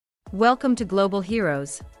Welcome to Global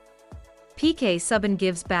Heroes. PK Subban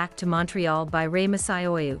gives back to Montreal by Raye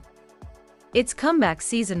Mocioiu. It's comeback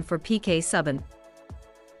season for PK Subban.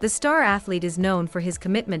 The star athlete is known for his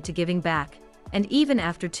commitment to giving back, and even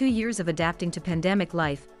after 2 years of adapting to pandemic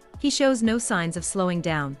life, he shows no signs of slowing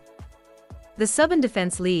down. The Subban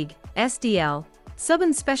Defence League, SDL,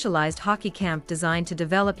 Subban's specialized hockey camp designed to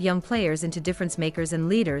develop young players into difference makers and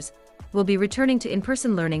leaders, will be returning to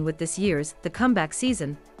in-person learning with this year's The Comeback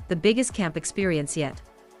Season, the biggest camp experience yet.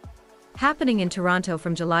 Happening in Toronto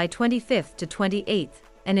from July 25th to 28th,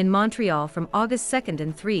 and in Montreal from August 2nd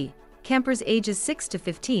and 3, campers ages 6 to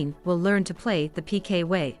 15 will learn to play the PK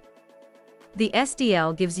way. The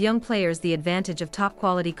SDL gives young players the advantage of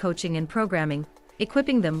top-quality coaching and programming,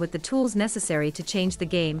 equipping them with the tools necessary to change the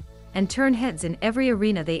game and turn heads in every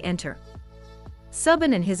arena they enter.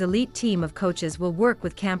 Subban and his elite team of coaches will work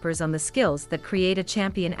with campers on the skills that create a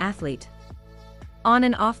champion athlete. On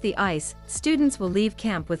and off the ice, students will leave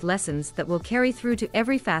camp with lessons that will carry through to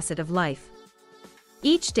every facet of life.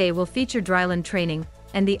 Each day will feature dryland training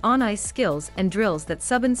and the on-ice skills and drills that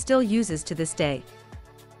Subban still uses to this day.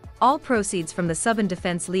 All proceeds from the Subban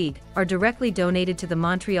Defence League are directly donated to the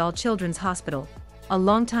Montreal Children's Hospital, a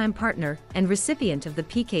longtime partner and recipient of the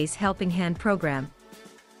PK's Helping Hand program.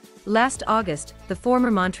 Last August, the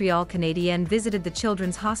former Montreal Canadien visited the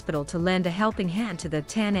Children's Hospital to lend a helping hand to the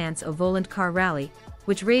 10 Ants au Volant car rally,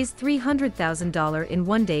 which raised $300,000 in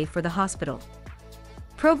one day for the hospital.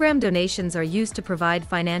 Program donations are used to provide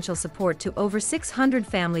financial support to over 600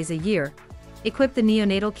 families a year, equip the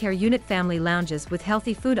neonatal care unit family lounges with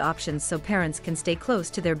healthy food options so parents can stay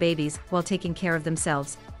close to their babies while taking care of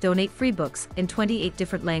themselves, donate free books in 28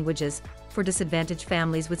 different languages for disadvantaged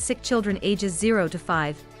families with sick children ages 0 to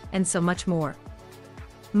 5, and so much more.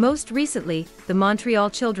 Most recently, the Montreal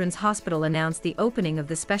Children's Hospital announced the opening of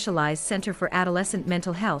the Specialized Centre for Adolescent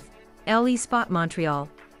Mental Health, LE-Spot Montreal,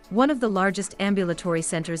 one of the largest ambulatory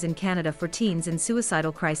centers in Canada for teens in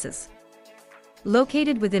suicidal crisis.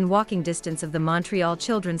 Located within walking distance of the Montreal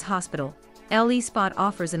Children's Hospital, LE-Spot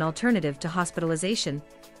offers an alternative to hospitalization,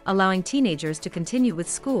 allowing teenagers to continue with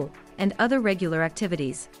school and other regular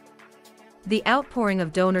activities. The outpouring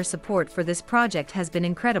of donor support for this project has been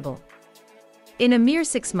incredible. In a mere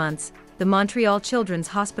 6 months, the Montreal Children's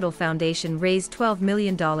Hospital Foundation raised $12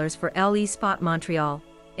 million for LE-Spot Montreal,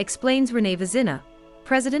 explains Renee Vizina,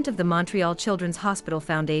 president of the Montreal Children's Hospital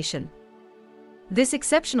Foundation. This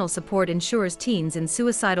exceptional support ensures teens in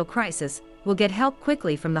suicidal crisis will get help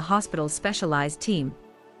quickly from the hospital's specialized team.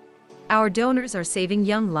 Our donors are saving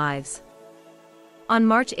young lives. On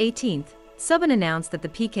March 18th, Subban announced that the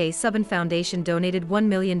PK Subban Foundation donated $1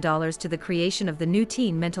 million to the creation of the new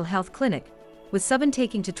teen mental health clinic, with Subban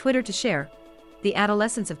taking to Twitter to share, "The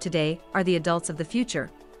adolescents of today are the adults of the future,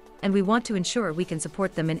 and we want to ensure we can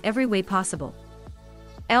support them in every way possible."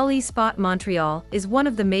 LE-Spot Montreal is one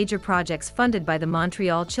of the major projects funded by the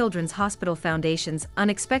Montreal Children's Hospital Foundation's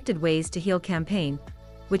Unexpected Ways to Heal campaign,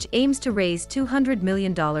 which aims to raise $200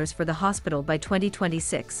 million for the hospital by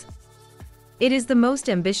 2026. It is the most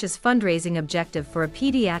ambitious fundraising objective for a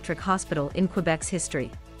pediatric hospital in Quebec's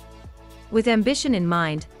history. With ambition in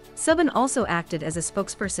mind, Subban also acted as a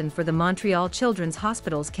spokesperson for the Montreal Children's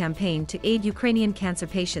Hospital's campaign to aid Ukrainian cancer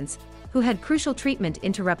patients who had crucial treatment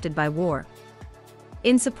interrupted by war.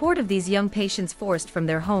 In support of these young patients forced from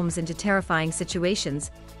their homes into terrifying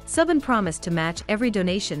situations, Subban promised to match every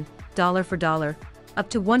donation, dollar for dollar, up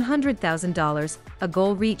to $100,000, a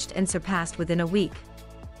goal reached and surpassed within a week.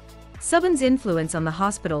 Subban's influence on the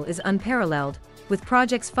hospital is unparalleled, with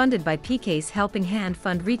projects funded by PK's Helping Hand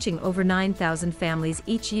Fund reaching over 9,000 families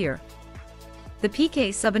each year. The PK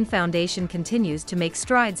Subban Foundation continues to make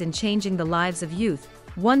strides in changing the lives of youth,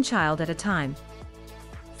 one child at a time.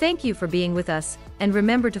 Thank you for being with us, and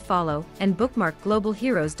remember to follow and bookmark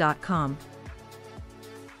globalheroes.com.